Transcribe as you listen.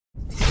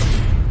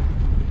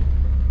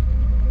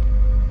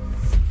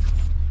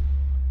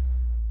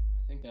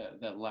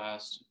that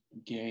last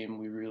game,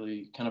 we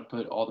really kind of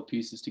put all the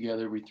pieces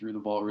together. We threw the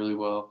ball really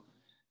well.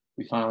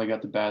 We finally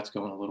got the bats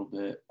going a little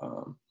bit.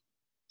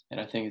 And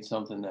I think it's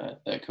something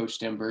that Coach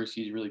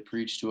Stambersky's really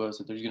preached to us,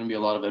 that there's going to be a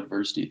lot of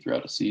adversity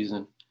throughout the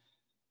season.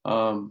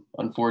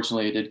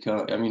 Unfortunately, it did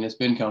come. I mean, it's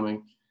been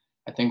coming.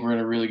 I think we're in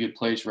a really good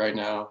place right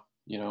now.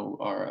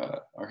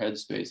 Our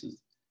headspace is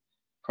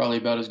probably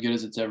about as good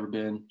as it's ever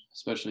been,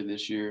 especially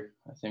this year.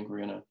 I think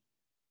we're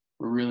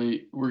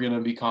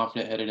gonna be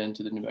confident headed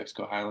into the New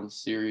Mexico Highlands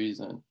series,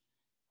 and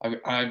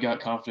I've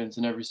got confidence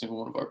in every single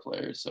one of our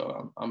players.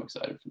 So I'm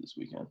excited for this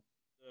weekend.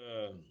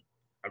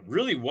 I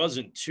really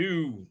wasn't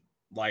too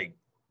like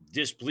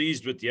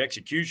displeased with the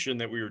execution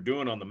that we were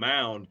doing on the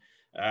mound.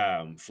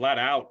 Flat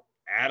out,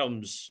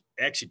 Adams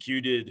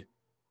executed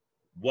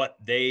what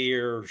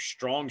their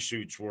strong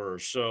suits were.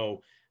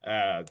 So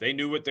they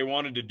knew what they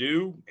wanted to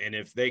do. And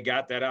if they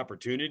got that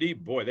opportunity,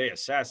 boy, they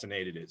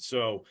assassinated it.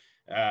 So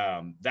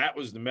that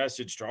was the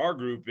message to our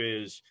group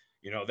is,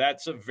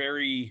 that's a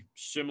very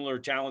similar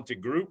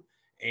talented group.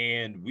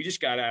 And we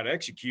just got out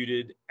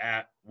executed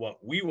at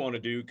what we want to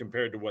do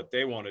compared to what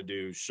they want to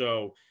do.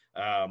 So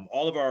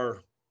all of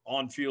our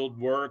on-field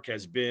work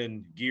has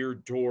been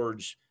geared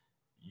towards,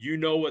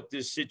 what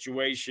this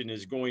situation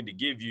is going to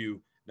give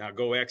you. Now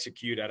go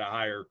execute at a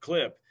higher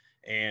clip,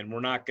 and we're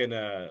not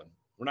gonna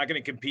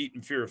compete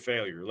in fear of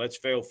failure. Let's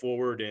fail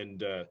forward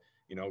and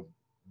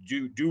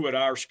do what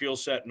our skill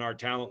set and our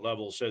talent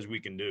level says we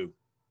can do.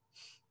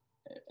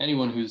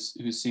 Anyone who's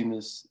seen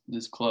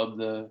this club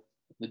the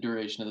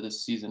duration of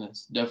this season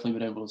has definitely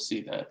been able to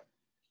see that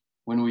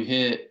when we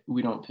hit,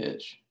 we don't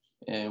pitch,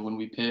 and when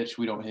we pitch,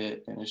 we don't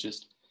hit, and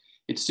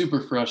it's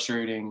super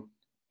frustrating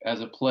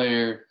as a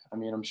player. I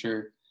mean, I'm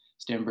sure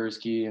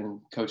Stambersky and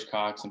Coach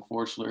Cox and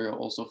Forschler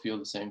also feel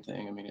the same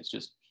thing. I mean,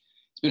 it's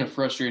been a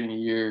frustrating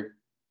year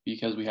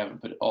because we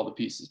haven't put all the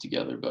pieces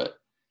together. But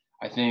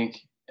I think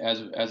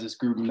as this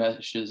group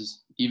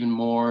meshes even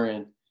more,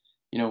 and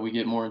we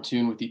get more in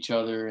tune with each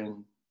other,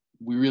 and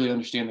we really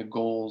understand the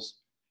goals,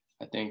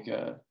 I think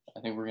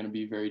we're going to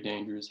be very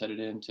dangerous headed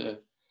in to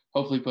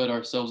hopefully put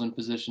ourselves in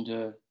position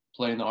to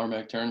play in the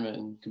RMAC tournament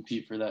and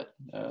compete for that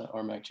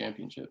RMAC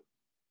championship.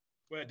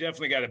 Well,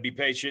 definitely got to be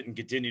patient and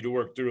continue to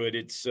work through it.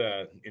 It's,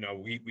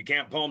 we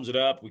can't palms it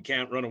up. We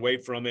can't run away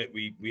from it.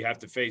 We have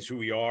to face who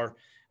we are.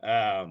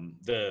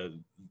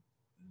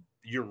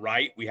 You're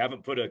right. We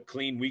haven't put a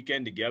clean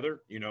weekend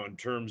together, in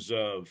terms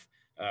of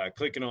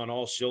clicking on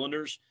all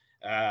cylinders.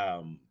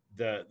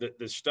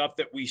 The stuff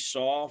that we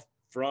saw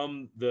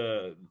from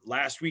the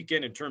last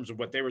weekend in terms of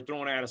what they were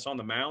throwing at us on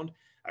the mound,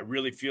 I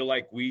really feel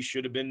like we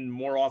should have been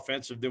more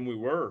offensive than we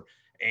were.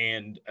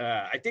 And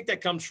I think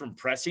that comes from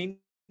pressing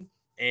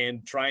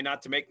and try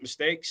not to make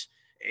mistakes.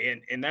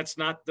 And that's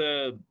not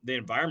the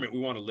environment we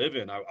want to live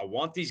in. I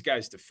want these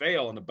guys to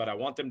fail, but I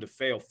want them to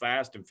fail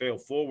fast and fail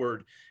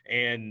forward.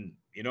 And,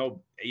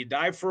 you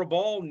dive for a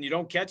ball and you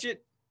don't catch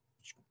it,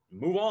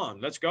 move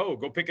on. Let's go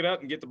pick it up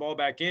and get the ball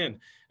back in.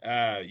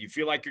 You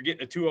feel like you're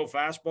getting a 2-0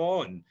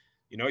 fastball and,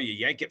 you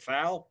yank it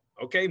foul.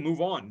 Okay,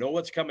 move on. Know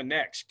what's coming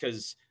next,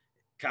 because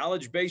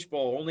college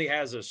baseball only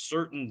has a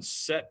certain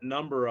set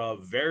number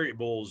of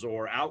variables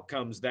or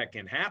outcomes that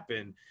can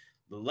happen.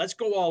 Let's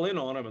go all in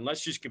on them and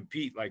let's just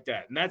compete like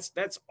that. And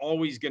that's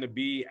always going to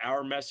be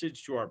our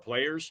message to our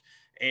players.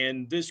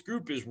 And this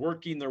group is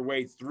working their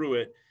way through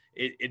it.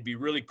 It'd be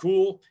really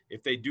cool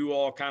if they do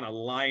all kind of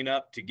line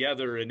up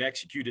together and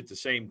execute at the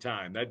same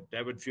time.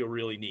 That would feel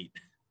really neat.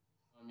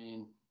 I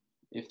mean,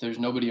 if there's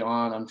nobody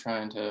on, I'm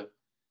trying to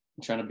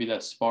be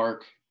that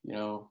spark,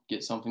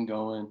 get something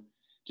going,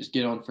 just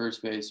get on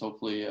first base,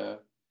 hopefully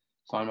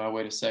find my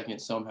way to second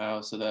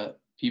somehow so that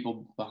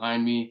people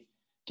behind me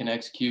can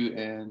execute.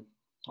 And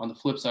on the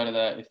flip side of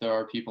that, if there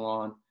are people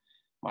on,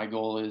 my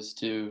goal is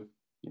to,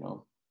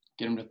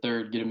 get them to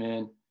third, get them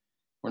in.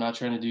 We're not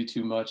trying to do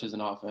too much as an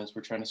offense.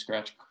 We're trying to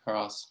scratch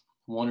across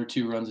 1 or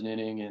 2 runs an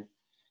inning and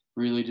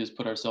really just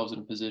put ourselves in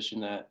a position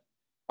that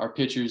our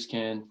pitchers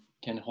can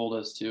hold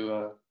us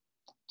to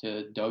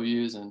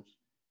W's. And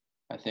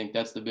I think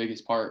that's the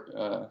biggest part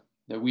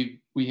that we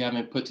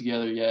haven't put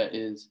together yet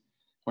is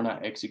we're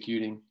not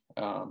executing.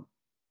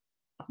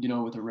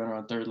 With a runner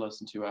on third, less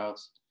than 2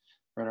 outs,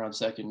 runner on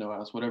second, no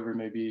outs, whatever it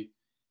may be,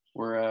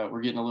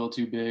 we're getting a little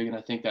too big. And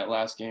I think that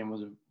last game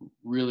was a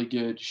really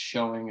good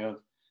showing of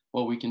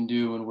what we can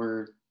do when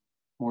we're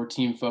more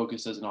team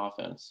focused as an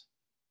offense.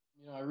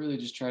 I really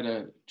just try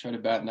to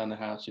batten down the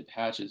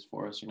hatches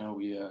for us.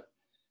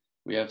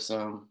 We have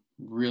some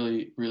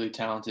really, really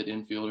talented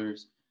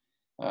infielders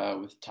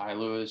with Ty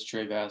Lewis,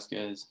 Trey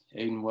Vasquez,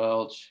 Aiden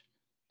Welch,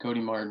 Cody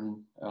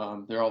Martin.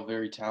 They're all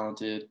very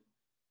talented.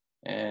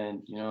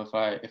 And,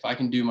 if I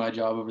can do my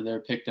job over there,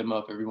 pick them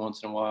up every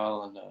once in a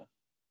while, and,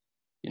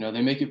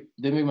 they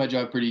make my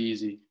job pretty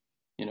easy,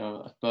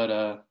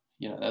 but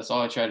that's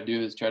all I try to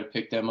do is try to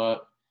pick them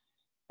up.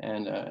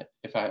 And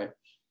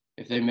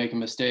if they make a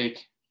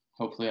mistake,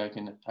 hopefully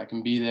I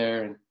can be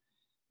there and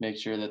make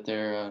sure that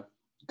they're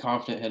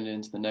confident heading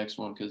into the next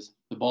one, because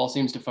the ball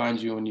seems to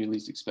find you when you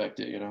least expect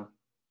it. Sure.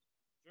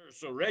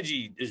 So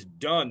Reggie has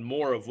done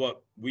more of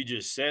what we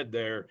just said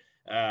there.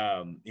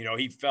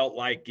 He felt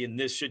like in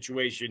this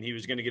situation he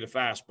was going to get a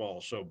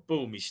fastball. So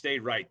boom, he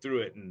stayed right through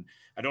it. And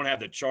I don't have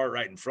the chart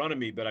right in front of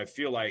me, but I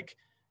feel like,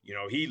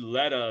 he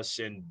led us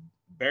in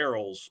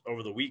barrels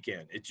over the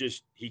weekend. It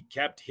just, he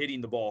kept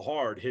hitting the ball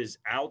hard. His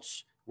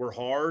outs were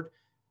hard.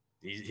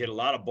 He hit a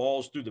lot of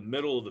balls through the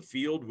middle of the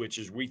field, which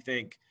is, we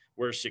think,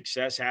 where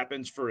success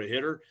happens for a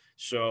hitter.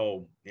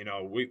 So,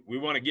 we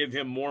want to give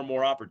him more and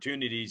more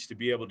opportunities to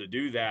be able to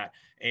do that.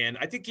 And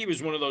I think he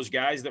was one of those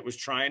guys that was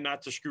trying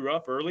not to screw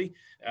up early,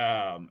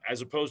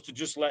 as opposed to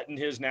just letting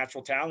his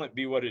natural talent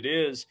be what it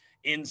is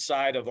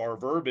inside of our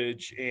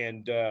verbiage.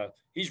 And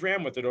he's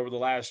ran with it over the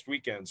last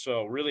weekend.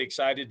 So really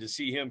excited to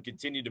see him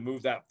continue to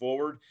move that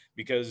forward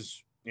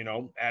because,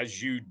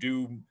 as you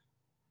do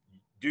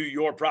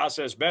your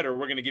process better,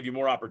 we're going to give you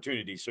more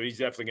opportunities. So he's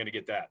definitely going to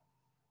get that.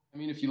 I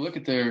mean, if you look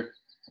at their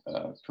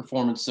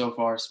performance so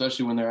far,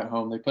 especially when they're at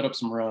home, they put up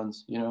some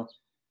runs.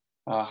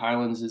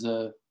 Highlands is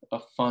a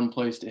fun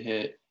place to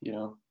hit.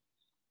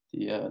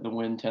 The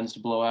wind tends to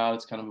blow out.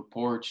 It's kind of a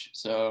porch.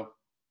 So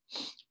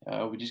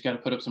we just got to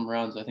put up some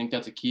runs. I think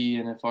that's a key.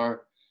 And if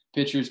our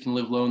pitchers can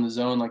live low in the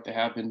zone like they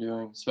have been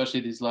doing,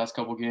 especially these last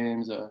couple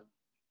games,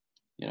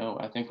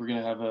 I think we're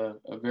going to have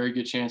a very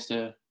good chance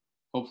to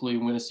hopefully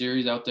win a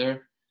series out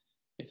there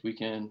if we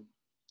can,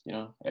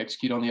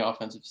 execute on the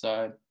offensive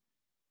side.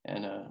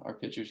 And our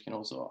pitchers can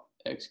also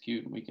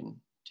execute, and we can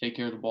take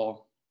care of the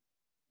ball.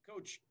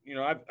 Coach,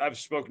 I've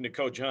spoken to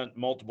Coach Hunt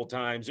multiple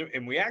times,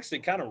 and we actually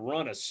kind of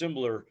run a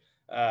similar,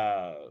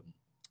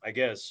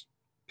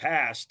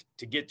 past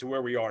to get to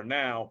where we are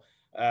now.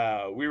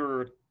 We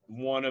were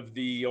one of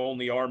the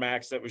only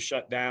RMACs that was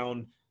shut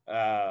down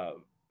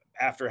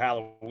after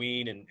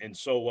Halloween, and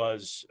so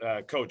was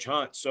Coach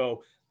Hunt.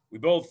 So we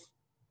both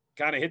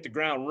kind of hit the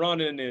ground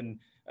running, and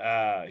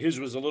his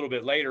was a little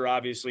bit later,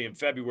 obviously, in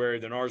February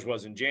than ours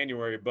was in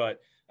January, but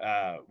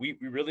we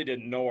really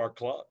didn't know our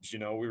clubs. We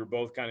were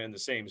both kind of in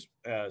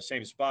the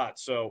same spot.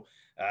 So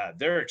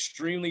they're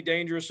extremely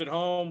dangerous at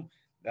home.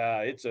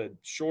 It's a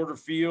shorter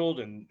field,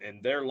 and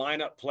their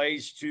lineup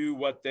plays to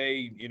what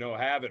they,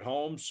 have at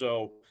home.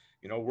 So,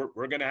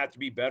 we're going to have to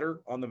be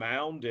better on the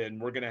mound,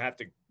 and we're going to have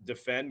to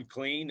defend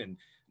clean and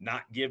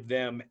not give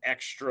them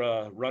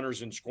extra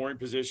runners in scoring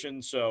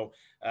position. So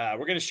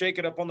we're going to shake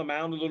it up on the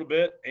mound a little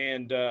bit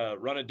and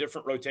run a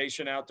different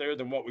rotation out there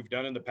than what we've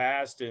done in the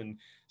past, and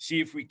see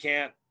if we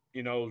can't,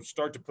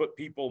 start to put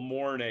people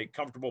more in a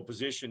comfortable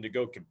position to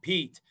go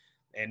compete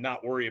and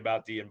not worry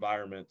about the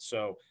environment.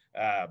 So,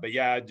 but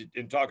yeah,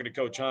 in talking to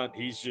Coach Hunt,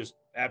 he's just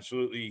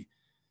absolutely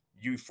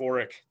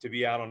euphoric to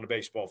be out on the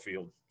baseball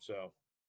field. So.